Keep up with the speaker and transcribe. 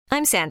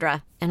I'm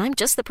Sandra, and I'm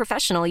just the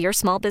professional your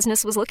small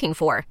business was looking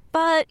for.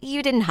 But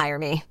you didn't hire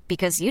me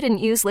because you didn't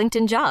use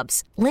LinkedIn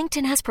Jobs.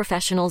 LinkedIn has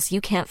professionals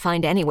you can't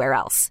find anywhere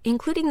else,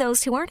 including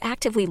those who aren't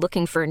actively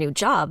looking for a new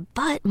job,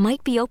 but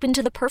might be open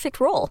to the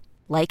perfect role,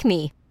 like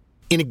me.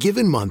 In a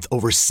given month,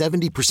 over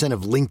 70%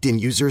 of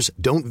LinkedIn users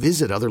don't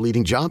visit other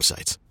leading job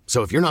sites.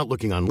 So if you're not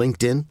looking on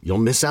LinkedIn, you'll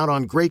miss out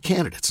on great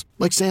candidates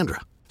like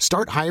Sandra.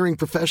 Start hiring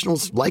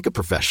professionals like a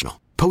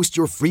professional. Post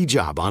your free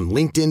job on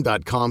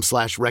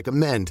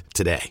linkedin.com/recommend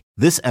today.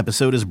 This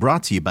episode is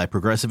brought to you by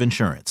Progressive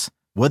Insurance.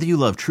 Whether you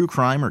love true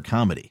crime or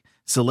comedy,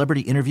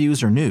 celebrity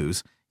interviews or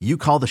news, you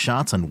call the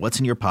shots on what's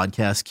in your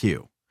podcast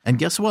queue. And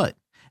guess what?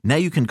 Now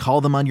you can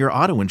call them on your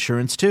auto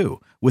insurance too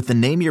with the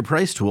Name Your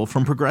Price tool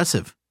from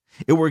Progressive.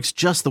 It works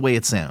just the way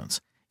it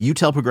sounds. You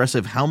tell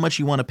Progressive how much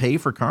you want to pay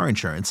for car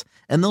insurance,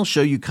 and they'll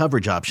show you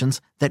coverage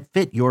options that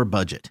fit your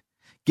budget.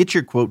 Get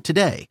your quote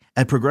today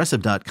at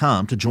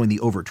Progressive.com to join the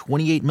over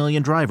 28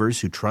 million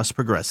drivers who trust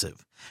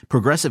Progressive.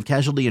 Progressive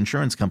Casualty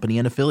Insurance Company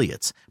and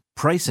Affiliates.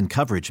 Price and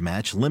coverage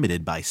match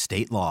limited by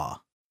state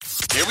law.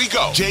 Here we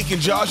go. Jake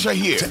and Josh are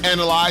here to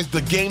analyze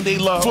the game they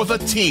love for the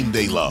team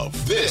they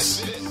love.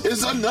 This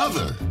is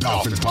another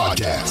Dolphins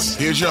podcast.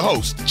 Here's your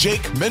hosts,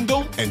 Jake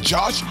Mendel and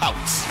Josh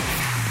Houtz.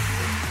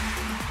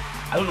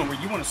 I don't know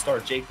where you want to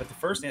start, Jake, but the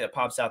first thing that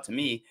pops out to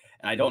me,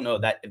 and I don't know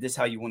that if this is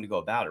how you want to go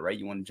about it, right?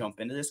 You want to jump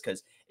into this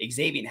because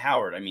Xavien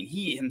Howard, I mean,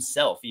 he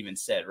himself even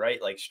said,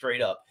 right, like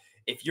straight up,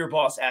 if your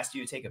boss asked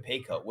you to take a pay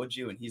cut, would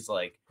you? And he's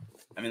like,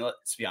 I mean,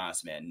 let's be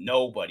honest, man,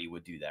 nobody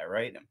would do that,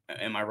 right?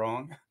 Am I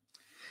wrong?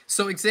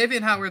 So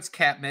Xavien Howard's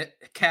cap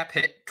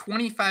hit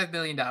 $25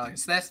 million.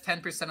 That's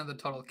 10% of the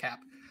total cap.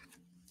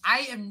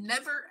 I am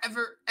never,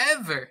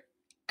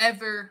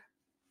 ever,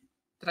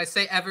 did I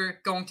say ever,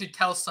 going to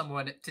tell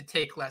someone to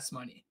take less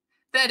money.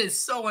 That is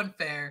so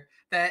unfair.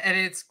 And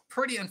it's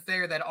pretty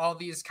unfair that all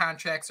these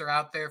contracts are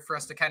out there for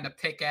us to kind of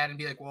pick at and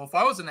be like, well, if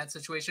I was in that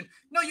situation,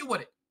 no, you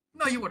wouldn't.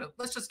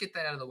 Let's just get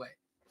that out of the way.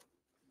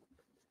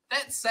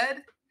 That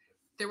said,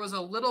 there was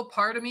a little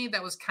part of me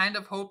that was kind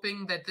of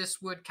hoping that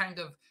this would kind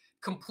of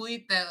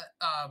complete the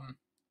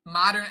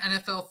modern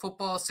NFL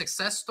football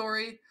success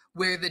story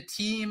where the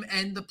team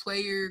and the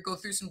player go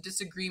through some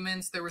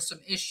disagreements. There were some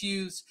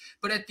issues,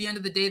 but at the end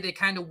of the day, they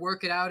kind of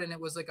work it out, and it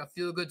was like a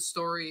feel-good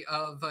story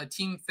of a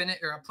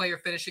player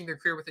finishing their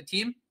career with a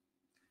team.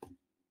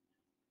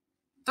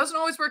 Doesn't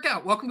always work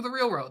out. Welcome to the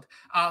real world.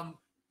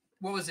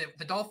 What was it?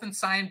 The Dolphins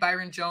signed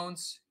Byron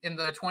Jones in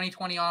the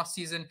 2020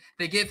 offseason.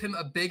 They gave him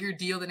a bigger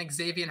deal than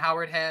Xavien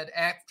Howard had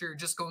after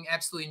just going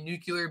absolutely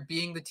nuclear,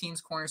 being the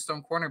team's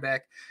cornerstone cornerback.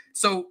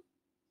 So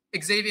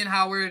Xavien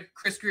Howard,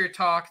 Chris Greer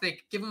talk, they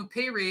give him a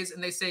pay raise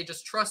and they say,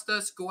 just trust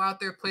us, go out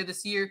there, play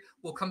this year.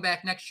 We'll come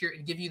back next year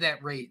and give you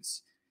that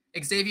raise.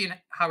 Xavien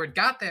Howard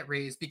got that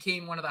raise,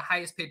 became one of the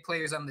highest paid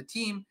players on the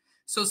team.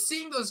 So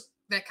seeing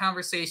that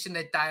conversation,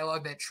 that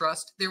dialogue, that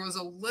trust, there was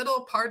a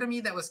little part of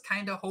me that was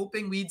kind of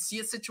hoping we'd see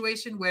a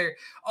situation where,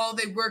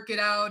 they work it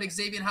out.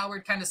 Xavien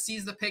Howard kind of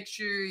sees the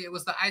picture. It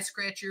was the I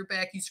scratch your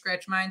back, you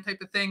scratch mine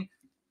type of thing.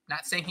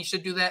 Not saying he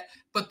should do that,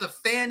 but the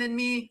fan in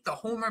me, the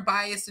homer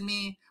bias in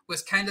me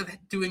was kind of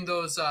doing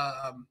those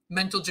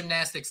mental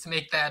gymnastics to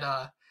make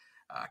that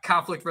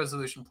conflict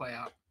resolution play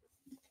out.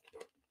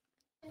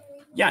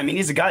 Yeah, I mean,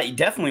 he's a guy you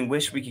definitely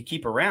wish we could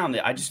keep around.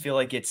 I just feel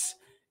like it's,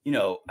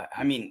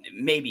 I mean,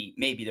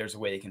 maybe there's a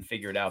way they can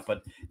figure it out,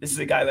 but this is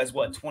a guy who has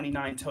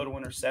 29 total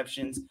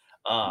interceptions,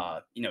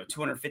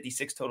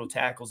 256 total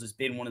tackles, has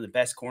been one of the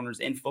best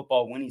corners in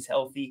football when he's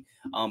healthy.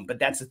 But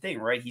that's the thing,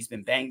 right? He's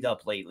been banged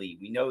up lately.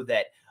 We know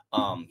that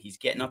he's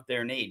getting up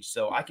there in age.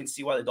 So I can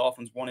see why the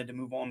Dolphins wanted to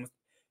move on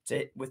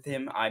with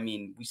him. I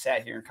mean, we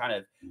sat here and kind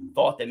of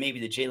thought that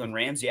maybe the Jalen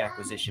Ramsey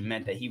acquisition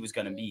meant that he was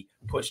going to be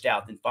pushed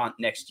out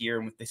next year.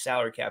 And with the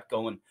salary cap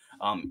going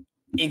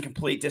in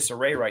complete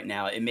disarray right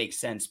now, it makes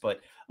sense.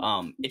 But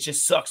it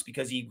just sucks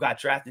because he got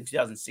drafted in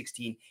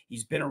 2016.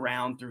 He's been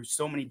around through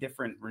so many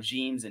different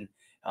regimes, and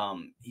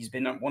he's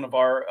been one of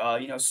our,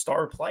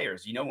 star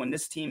players. When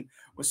this team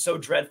was so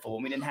dreadful,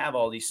 when we didn't have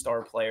all these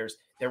star players,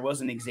 there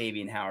wasn't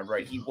Xavien Howard,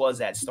 right? He was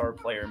that star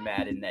player,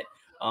 Madden, that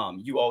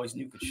you always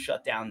knew could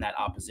shut down that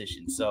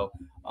opposition. So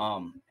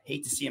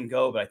hate to see him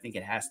go, but I think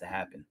it has to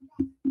happen.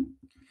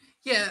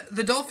 Yeah,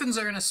 the Dolphins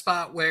are in a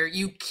spot where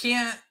you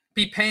can't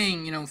be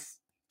paying,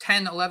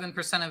 10,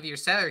 11% of your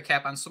salary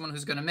cap on someone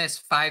who's going to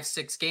miss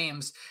 5-6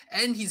 games.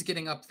 And he's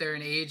getting up there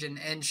in age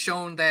and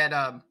shown that,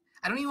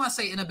 I don't even want to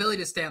say inability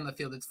to stay on the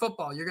field. It's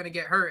football. You're going to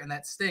get hurt, and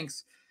that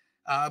stinks.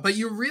 But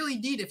you really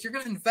need, if you're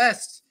going to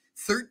invest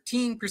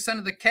 13%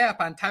 of the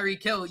cap on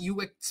Tyreek Hill, you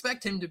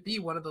expect him to be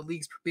one of the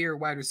league's premier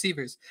wide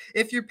receivers.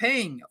 If you're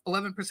paying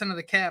 11% of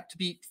the cap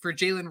for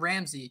Jalen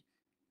Ramsey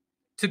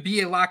to be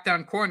a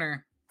lockdown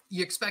corner,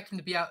 you expect him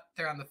to be out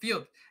there on the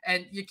field.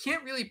 And you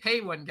can't really pay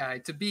one guy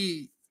to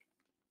be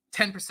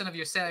 10% of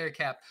your salary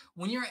cap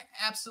when you're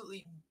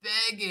absolutely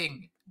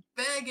begging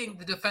begging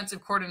the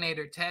defensive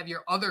coordinator to have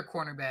your other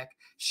cornerback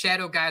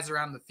shadow guys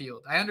around the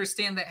field. I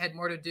understand that had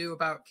more to do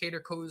about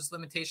Kader Kohou's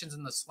limitations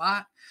in the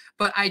slot,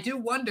 but I do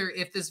wonder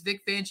if this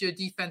Vic Fangio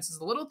defense is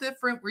a little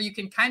different where you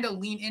can kind of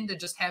lean into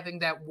just having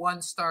that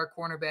one-star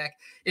cornerback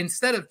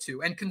instead of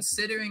two. And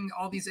considering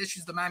all these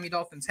issues the Miami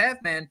Dolphins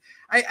have, man,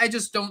 I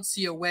just don't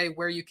see a way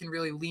where you can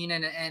really lean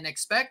in and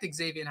expect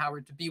Xavien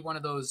Howard to be one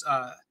of those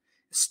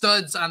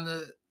studs on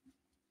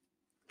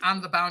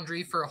the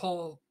boundary for a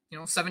whole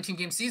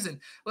 17-game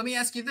season. Let me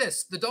ask you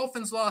this. The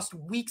Dolphins lost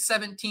week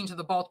 17 to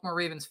the Baltimore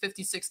Ravens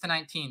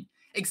 56-19.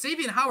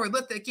 Xavien Howard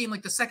left that game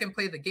like the second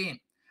play of the game.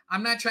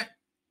 I'm not trying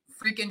 –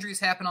 freak injuries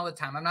happen all the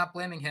time. I'm not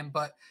blaming him,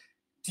 but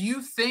do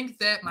you think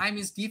that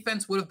Miami's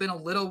defense would have been a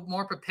little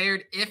more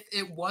prepared if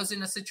it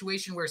wasn't a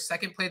situation where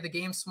second play of the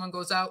game someone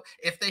goes out,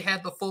 if they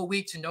had the full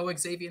week to know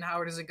Xavien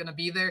Howard isn't going to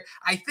be there?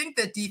 I think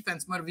that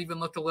defense might have even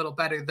looked a little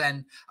better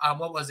than,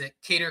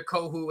 Kader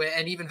Kohou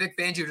and even Vic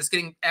Fangio just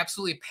getting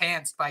absolutely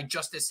pantsed by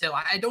Justice Hill.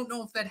 I don't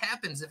know if that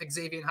happens if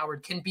Xavien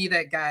Howard can be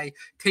that guy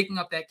taking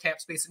up that cap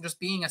space and just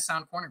being a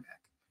sound cornerback.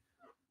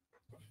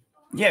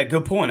 Yeah,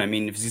 good point. I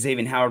mean, if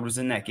Xavien Howard was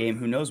in that game,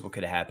 who knows what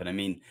could have happened? I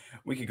mean,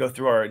 we could go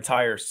through our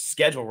entire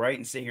schedule, right,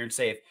 and sit here and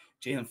say if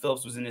Jalen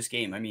Phillips was in this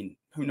game, I mean,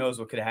 who knows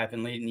what could have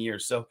happened late in the year.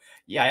 So,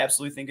 yeah, I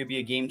absolutely think it'd be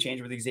a game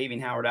changer with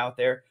Xavien Howard out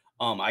there.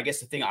 I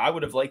guess the thing I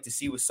would have liked to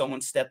see was someone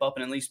step up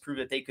and at least prove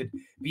that they could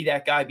be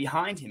that guy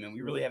behind him, and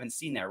we really haven't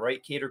seen that,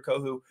 right? Kader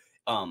Kohou,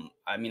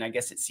 I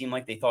guess it seemed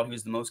like they thought he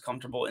was the most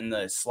comfortable in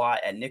the slot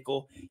at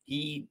nickel.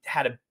 He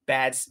had a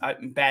bad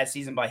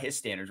season by his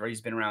standards, right? He's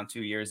been around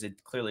 2 years.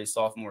 It's clearly a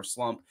sophomore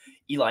slump.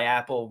 Eli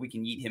Apple, we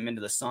can yeet him into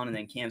the sun, and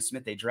then Cam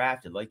Smith they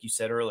drafted, like you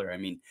said earlier. I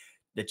mean,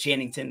 the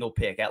Channing Tindall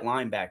pick at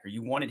linebacker,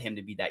 you wanted him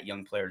to be that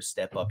young player to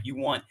step up. You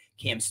want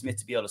Cam Smith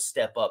to be able to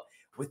step up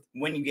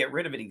when you get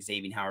rid of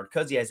Xavien Howard,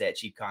 because he has that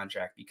cheap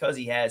contract, because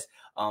he has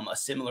a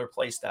similar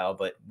play style.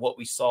 But what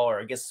we saw,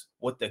 or I guess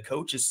what the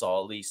coaches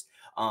saw at least,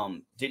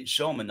 didn't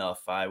show him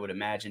enough, I would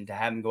imagine, to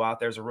have him go out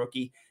there as a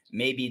rookie.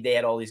 Maybe they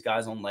had all these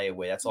guys on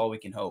layaway. That's all we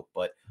can hope.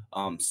 But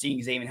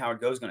seeing Xavien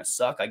Howard go is going to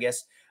suck. I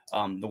guess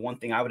the one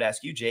thing I would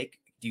ask you, Jake,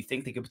 do you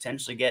think they could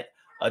potentially get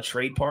a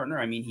trade partner?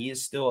 I mean, he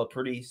is still a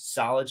pretty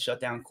solid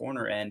shutdown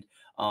corner. And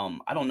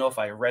I don't know if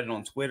I read it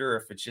on Twitter or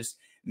if it's just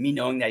me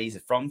knowing that he's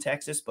from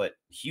Texas, but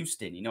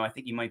Houston, I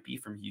think he might be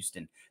from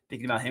Houston.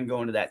 Thinking about him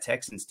going to that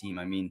Texans team,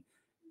 I mean,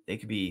 they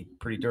could be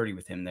pretty dirty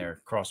with him there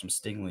across from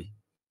Stingley.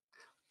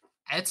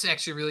 That's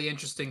actually really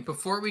interesting.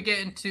 Before we get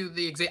into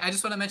I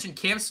just want to mention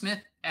Cam Smith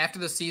after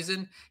the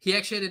season. He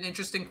actually had an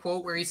interesting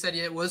quote where he said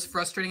it was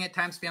frustrating at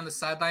times to be on the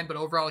sideline, but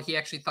overall he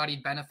actually thought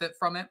he'd benefit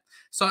from it.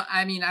 So,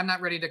 I mean, I'm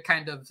not ready to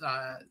kind of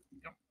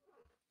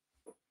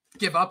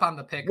give up on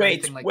the pick. Way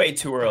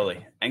too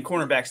early. And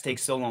cornerbacks take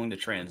so long to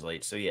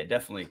translate. So, yeah,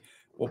 definitely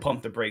we'll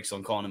pump the brakes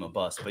on calling him a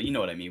bust. But you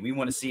know what I mean? We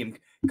want to see him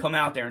come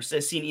out there instead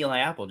of seeing Eli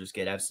Apple just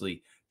get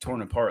absolutely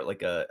torn apart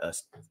like a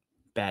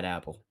bad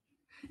apple.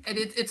 And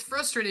it's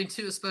frustrating,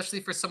 too, especially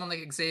for someone like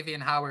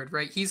Xavien Howard,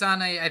 right? He's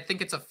on I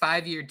think it's a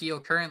 5-year deal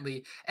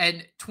currently.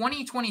 And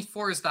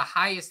 2024 is the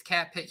highest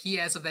cap hit he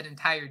has of that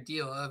entire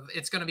deal.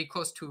 It's going to be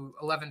close to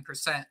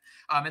 11%.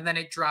 And then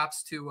it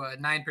drops to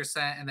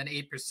 9% and then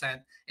 8%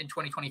 in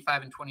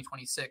 2025 and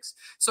 2026.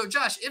 So,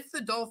 Josh, if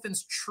the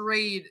Dolphins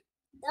trade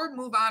or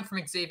move on from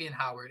Xavien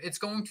Howard, it's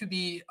going to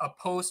be a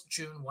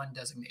post-June 1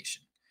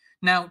 designation.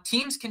 Now,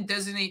 teams can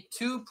designate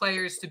 2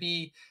 players to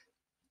be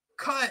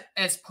cut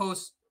as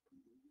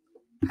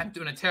I'm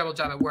doing a terrible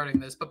job at wording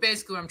this, but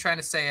basically what I'm trying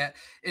to say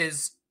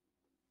is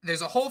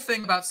there's a whole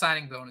thing about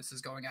signing bonuses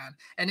going on.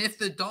 And if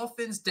the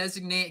Dolphins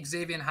designate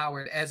Xavien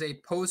Howard as a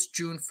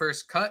post-June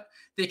 1st cut,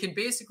 they can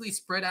basically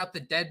spread out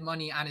the dead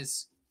money on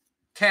his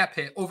cap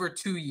hit over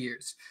 2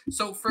 years.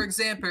 So, for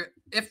example,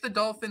 if the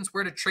Dolphins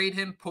were to trade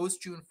him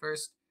post-June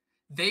 1st,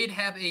 they'd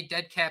have a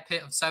dead cap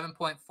hit of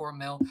 $7.4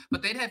 million,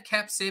 but they'd have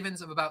cap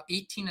savings of about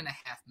 $18.5 million.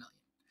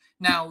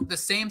 Now, the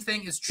same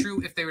thing is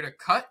true if they were to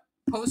cut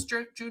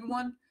post-June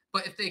 1,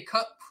 but if they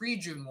cut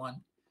pre-June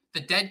 1, the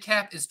dead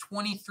cap is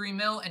 $23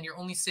 million, and you're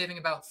only saving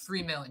about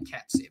 $3 million in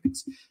cap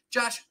savings.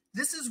 Josh,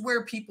 this is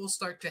where people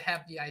start to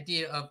have the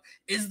idea of,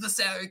 is the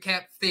salary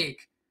cap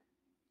fake?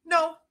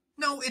 No,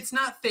 it's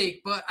not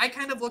fake, but I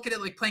kind of look at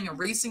it like playing a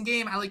racing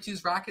game. I like to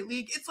use Rocket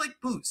League. It's like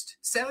boost.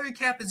 Salary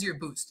cap is your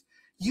boost.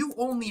 You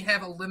only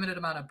have a limited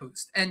amount of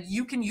boost, and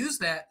you can use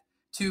that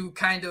to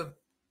kind of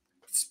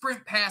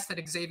sprint past that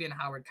Xavien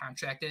Howard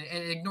contract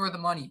and ignore the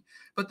money.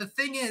 But the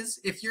thing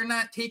is, if you're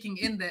not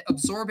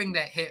absorbing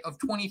that hit of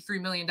 $23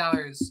 million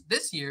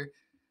this year,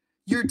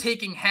 you're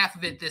taking half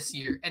of it this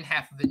year and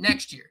half of it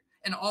next year.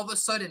 And all of a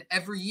sudden,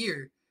 every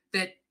year,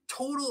 that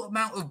total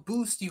amount of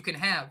boost you can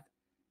have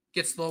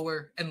gets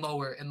lower and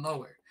lower and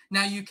lower.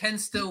 Now, you can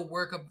still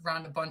work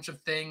around a bunch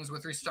of things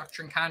with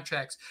restructuring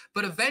contracts,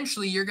 but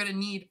eventually you're going to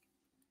need,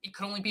 it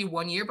could only be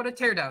 1 year, but a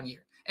teardown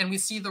year. And we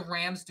see the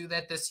Rams do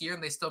that this year,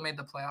 and they still made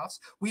the playoffs.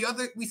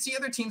 We see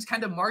other teams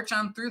kind of march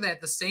on through that.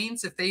 The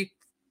Saints, if they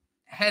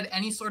had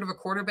any sort of a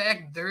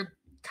quarterback, their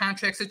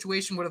contract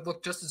situation would have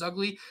looked just as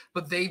ugly,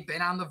 but they've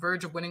been on the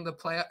verge of winning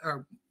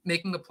the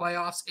making the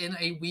playoffs in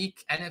a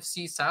weak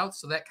NFC South.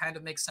 So that kind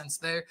of makes sense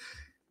there.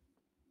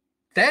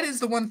 That is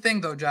the one thing,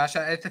 though, Josh.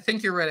 I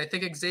think you're right. I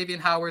think Xavien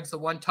Howard's the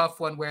one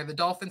tough one where the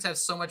Dolphins have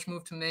so many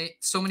moves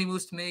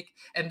to make,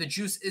 and the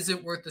juice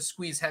isn't worth the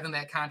squeeze having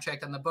that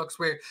contract on the books,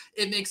 where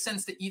it makes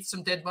sense to eat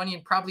some dead money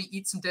and probably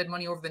eat some dead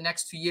money over the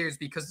next 2 years,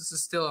 because this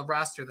is still a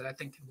roster that I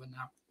think can win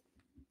now.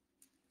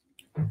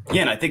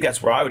 Yeah, and I think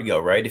that's where I would go,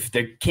 right? If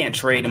they can't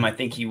trade him, I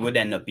think he would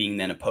end up being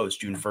then a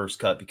post-June 1st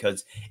cut,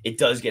 because it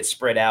does get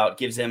spread out,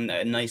 gives them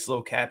a nice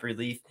little cap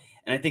relief.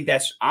 And I think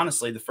that's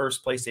honestly the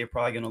first place they're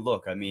probably going to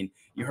look. I mean,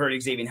 you heard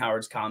Xavien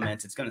Howard's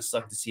comments. It's going to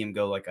suck to see him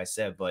go, like I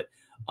said, but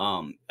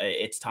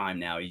it's time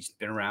now. He's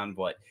been around,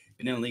 been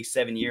in the league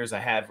 7 years. I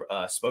have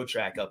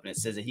Spotrac up, and it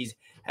says that he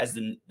has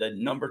the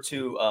number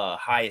 2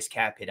 highest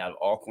cap hit out of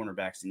all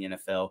cornerbacks in the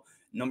NFL,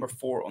 number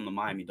 4 on the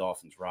Miami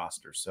Dolphins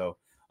roster. So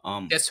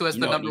guess who has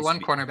the number 1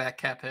 cornerback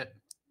cap hit?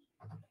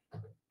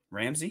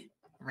 Ramsey,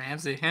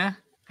 huh?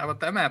 How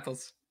about them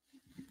apples?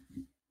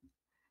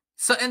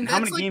 So, and how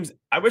many games?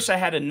 I wish I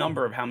had a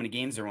number of how many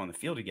games they were on the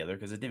field together,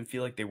 because it didn't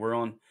feel like they were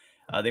on.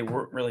 They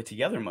weren't really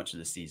together much of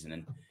the season.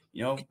 And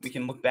we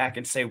can look back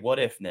and say, what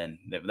if then?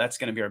 That's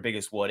going to be our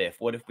biggest what if.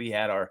 What if we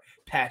had our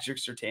Patrick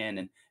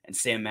Surtain and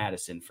Sam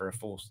Madison for a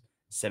full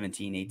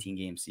 17, 18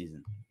 game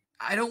season?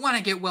 I don't want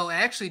to get well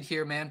actually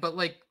here, man, but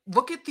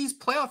look at these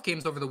playoff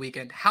games over the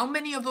weekend. How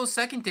many of those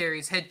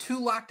secondaries had 2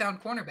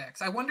 lockdown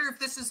cornerbacks? I wonder if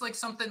this is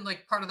something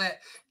like part of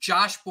that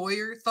Josh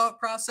Boyer thought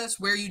process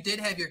where you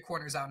did have your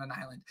corners out on an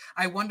island.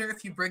 I wonder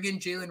if you bring in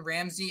Jalen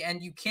Ramsey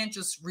and you can't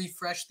just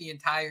refresh the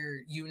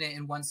entire unit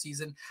in one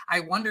season. I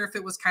wonder if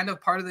it was kind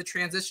of part of the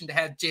transition to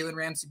have Jalen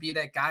Ramsey be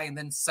that guy and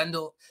then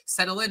settle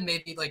in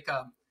maybe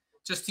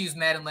just to use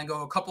Madden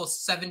lingo, a couple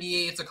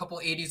 78s, a couple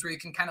 80s where you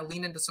can kind of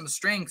lean into some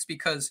strengths,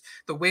 because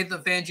the way the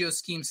Fangio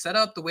scheme set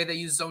up, the way they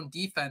use zone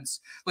defense,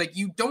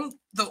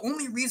 the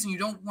only reason you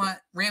don't want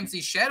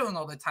Ramsey shadowing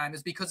all the time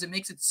is because it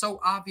makes it so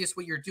obvious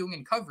what you're doing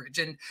in coverage.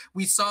 And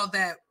we saw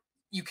that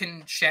you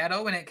can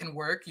shadow and it can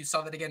work. You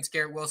saw that against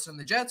Garrett Wilson and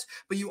the Jets,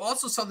 but you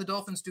also saw the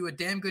Dolphins do a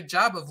damn good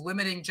job of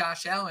limiting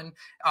Josh Allen,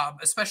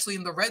 especially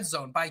in the red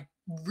zone, by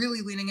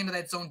really leaning into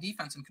that zone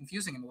defense and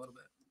confusing him a little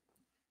bit.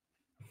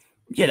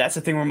 Yeah, that's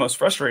the thing we're most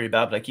frustrated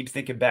about. But I keep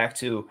thinking back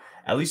to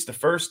at least the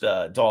first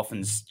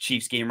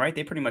Dolphins-Chiefs game, right?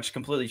 They pretty much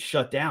completely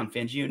shut down.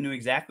 Fangio knew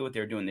exactly what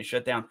they were doing. They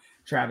shut down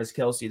Travis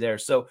Kelce there.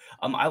 So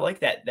I like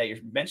that you're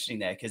mentioning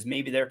that, because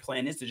maybe their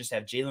plan is to just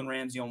have Jalen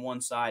Ramsey on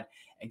one side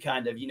and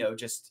kind of,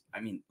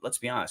 let's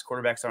be honest,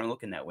 quarterbacks aren't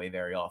looking that way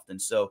very often.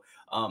 So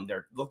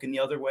they're looking the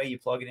other way. You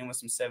plug it in with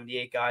some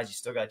 78 guys. You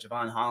still got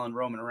Javon Holland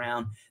roaming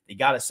around. They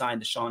got to sign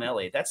Deshaun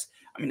Elliott. That's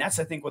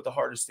I think what the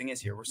hardest thing is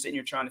here. We're sitting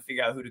here trying to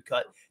figure out who to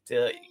cut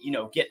to,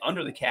 get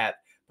under the cap.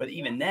 But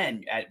even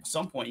then, at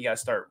some point, you got to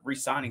start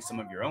re-signing some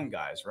of your own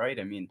guys, right?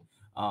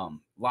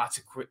 Lots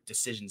of quick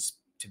decisions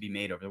to be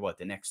made over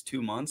the next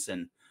 2 months.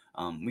 And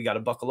we got to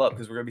buckle up,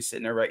 because we're going to be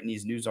sitting there writing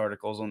these news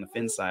articles on the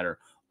Finsider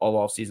all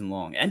off season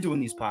long and doing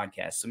these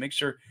podcasts. So make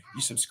sure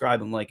you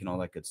subscribe and like and all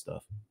that good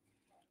stuff.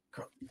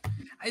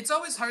 It's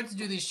always hard to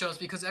do these shows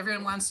because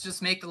everyone wants to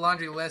just make the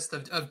laundry list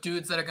of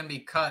dudes that are going to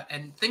be cut,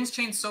 and things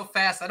change so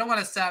fast. I don't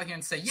want to sit out here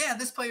and say, yeah,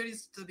 this player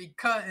needs to be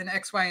cut in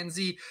X, Y, and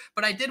Z,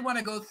 but I did want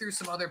to go through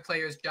some other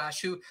players,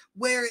 Josh,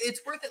 where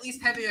it's worth at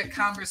least having a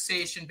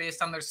conversation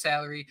based on their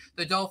salary.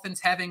 The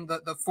Dolphins having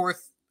the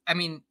fourth,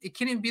 it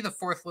can't even be the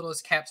 4th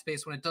littlest cap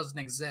space when it doesn't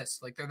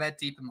exist. They're that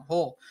deep in the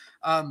hole.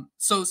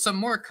 So some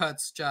more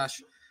cuts,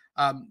 Josh.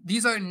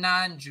 These are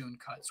non-June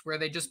cuts where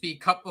they just be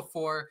cut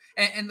before.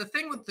 And the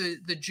thing with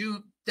the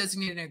June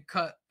designated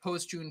cut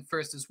post-June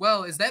 1st as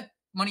well is that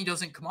money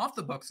doesn't come off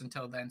the books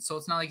until then. So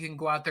it's not like you can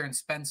go out there and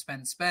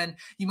spend.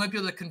 You might be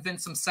able to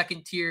convince some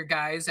second-tier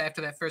guys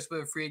after that first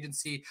wave of free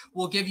agency,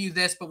 we'll give you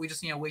this, but we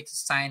just need to wait to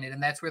sign it.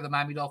 And that's where the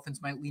Miami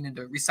Dolphins might lean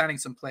into re-signing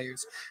some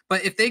players.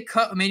 But if they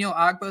cut Emmanuel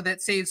Ogbah,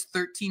 that saves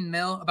 $13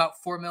 million, about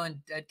 $4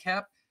 million dead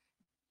cap.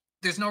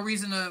 There's no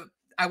reason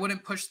I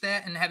wouldn't push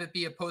that and have it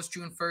be a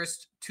post-June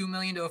 1st, $2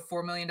 million to a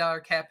 $4 million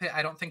cap hit.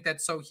 I don't think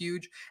that's so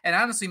huge. And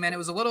honestly, man, it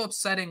was a little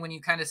upsetting when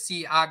you kind of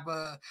see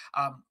Ogbah,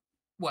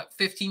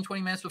 15,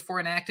 20 minutes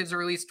before inactives are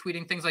released,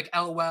 tweeting things like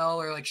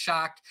LOL or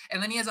shocked.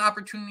 And then he has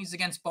opportunities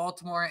against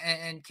Baltimore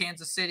and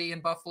Kansas City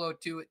and Buffalo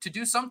to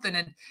do something.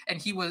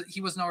 And he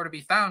was nowhere to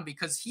be found,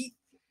 because he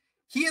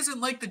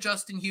isn't like the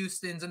Justin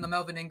Houstons and the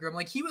Melvin Ingram.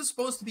 He was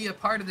supposed to be a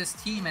part of this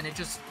team, and it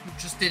just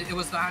did. It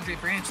was the Andre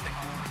Branch thing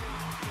all over.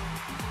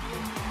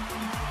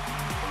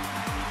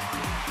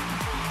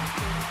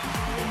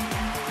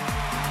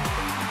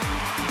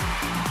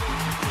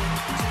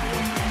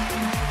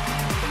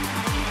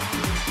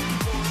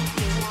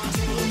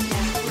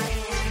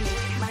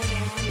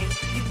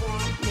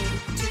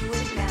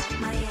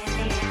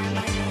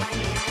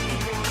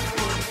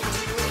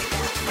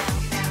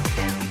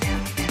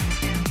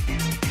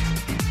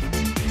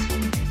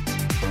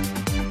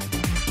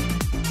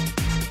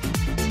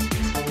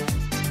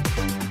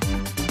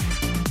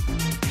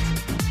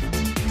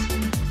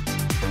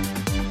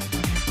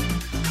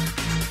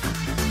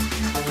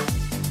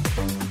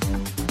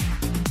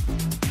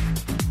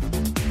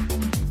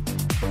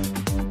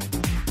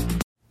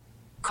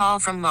 Call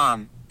from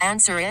mom.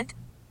 Answer it.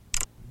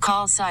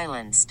 Call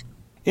silenced.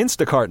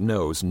 Instacart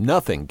knows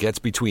nothing gets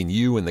between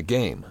you and the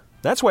game.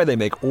 That's why they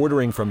make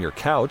ordering from your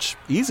couch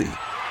easy.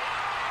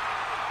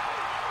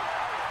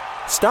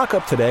 Stock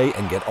up today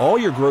and get all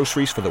your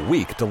groceries for the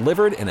week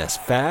delivered in as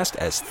fast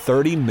as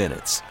 30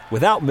 minutes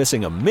without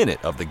missing a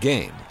minute of the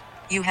game.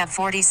 You have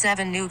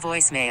 47 new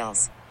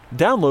voicemails.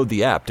 Download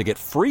the app to get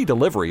free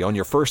delivery on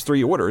your first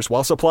 3 orders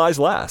while supplies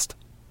last.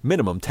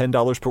 Minimum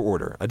 $10 per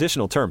order.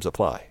 Additional terms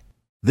apply.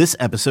 This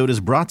episode is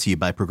brought to you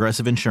by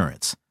Progressive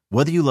Insurance.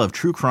 Whether you love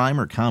true crime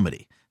or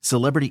comedy,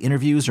 celebrity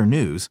interviews or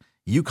news,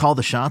 you call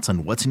the shots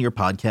on what's in your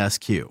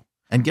podcast queue.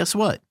 And guess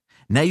what?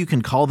 Now you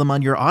can call them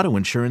on your auto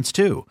insurance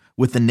too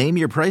with the Name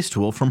Your Price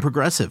tool from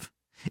Progressive.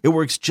 It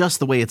works just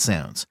the way it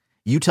sounds.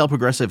 You tell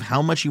Progressive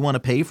how much you want to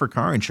pay for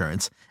car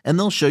insurance, and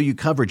they'll show you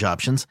coverage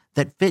options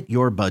that fit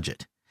your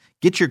budget.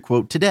 Get your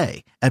quote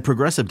today at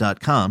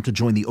Progressive.com to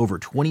join the over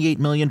 28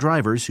 million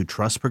drivers who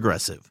trust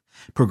Progressive.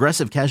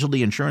 Progressive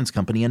Casualty Insurance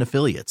Company and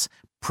Affiliates.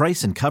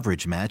 Price and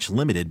coverage match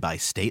limited by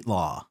state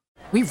law.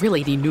 We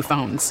really need new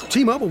phones.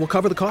 T-Mobile will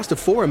cover the cost of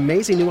 4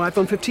 amazing new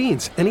iPhone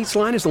 15s, and each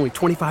line is only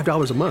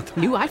 $25 a month.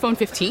 New iPhone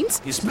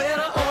 15s? It's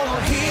better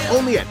over here.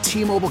 Only at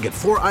T-Mobile, get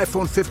 4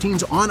 iPhone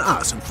 15s on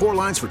us and 4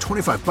 lines for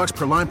 $25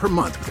 per line per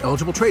month with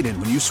eligible trade-in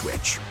when you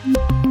switch.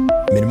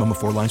 Minimum of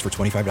 4 lines for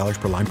 $25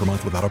 per line per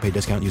month with autopay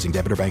discount using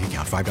debit or bank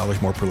account.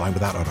 $5 more per line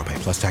without autopay,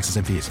 plus taxes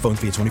and fees. Phone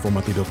fee at 24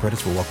 monthly bill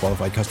credits for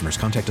well-qualified customers.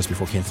 Contact us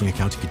before canceling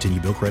account to continue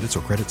bill credits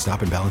or credit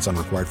stop and balance on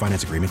required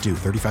finance agreement due.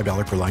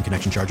 $35 per line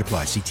connection charge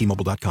applies. See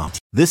T-Mobile.com.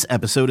 This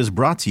episode is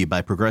brought to you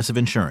by Progressive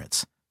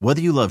Insurance.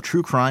 Whether you love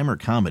true crime or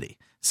comedy,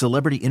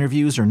 celebrity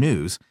interviews or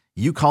news,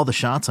 you call the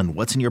shots on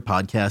what's in your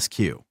podcast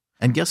queue.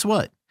 And guess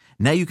what?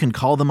 Now you can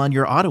call them on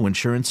your auto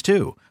insurance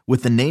too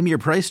with the Name Your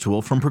Price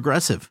tool from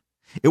Progressive.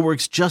 It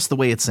works just the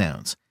way it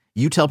sounds.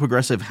 You tell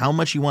Progressive how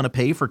much you want to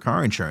pay for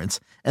car insurance,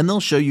 and they'll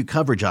show you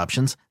coverage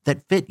options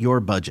that fit your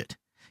budget.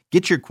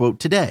 Get your quote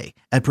today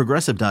at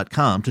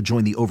Progressive.com to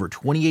join the over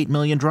 28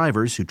 million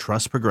drivers who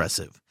trust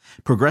Progressive.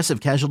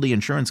 Progressive Casualty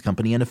Insurance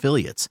Company and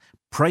Affiliates.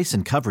 Price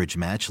and coverage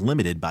match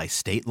limited by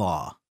state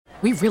law.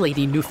 We really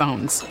need new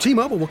phones.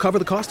 T-Mobile will cover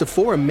the cost of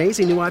 4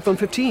 amazing new iPhone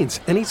 15s,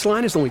 and each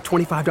line is only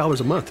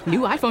 $25 a month. New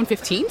iPhone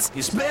 15s?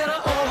 It's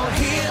better over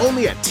here.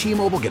 Only at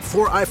T-Mobile, get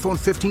 4 iPhone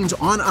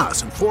 15s on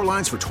us and 4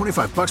 lines for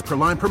 $25 per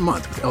line per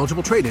month with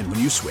eligible trade-in when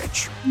you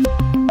switch.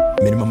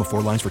 Minimum of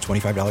 4 lines for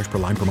 $25 per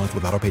line per month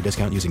with autopay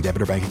discount using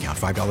debit or bank account.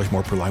 $5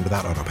 more per line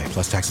without autopay,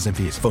 plus taxes and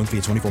fees. Phone fee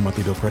at 24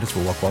 monthly bill credits for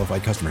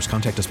well-qualified customers.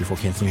 Contact us before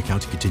canceling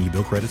account to continue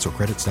bill credits or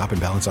credit stop and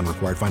balance on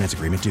required finance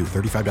agreement due.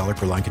 $35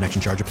 per line connection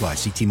charge applies.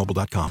 See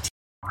T-Mobile.com.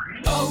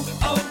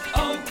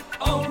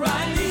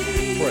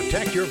 O'Reilly.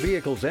 Protect your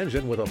vehicle's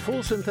engine with a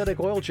full synthetic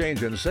oil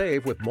change and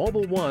save with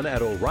Mobile One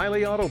at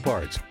O'Reilly Auto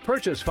Parts.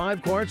 Purchase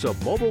 5 quarts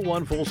of Mobile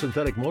One full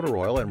synthetic motor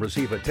oil and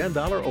receive a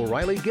 $10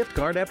 O'Reilly gift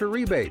card after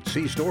rebate.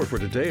 See store for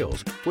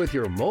details. With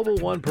your Mobile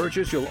One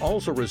purchase, you'll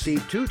also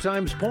receive 2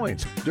 times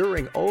points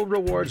during O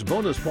Rewards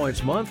Bonus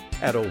Points Month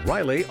at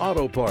O'Reilly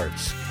Auto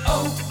Parts.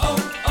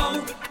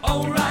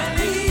 O'Reilly.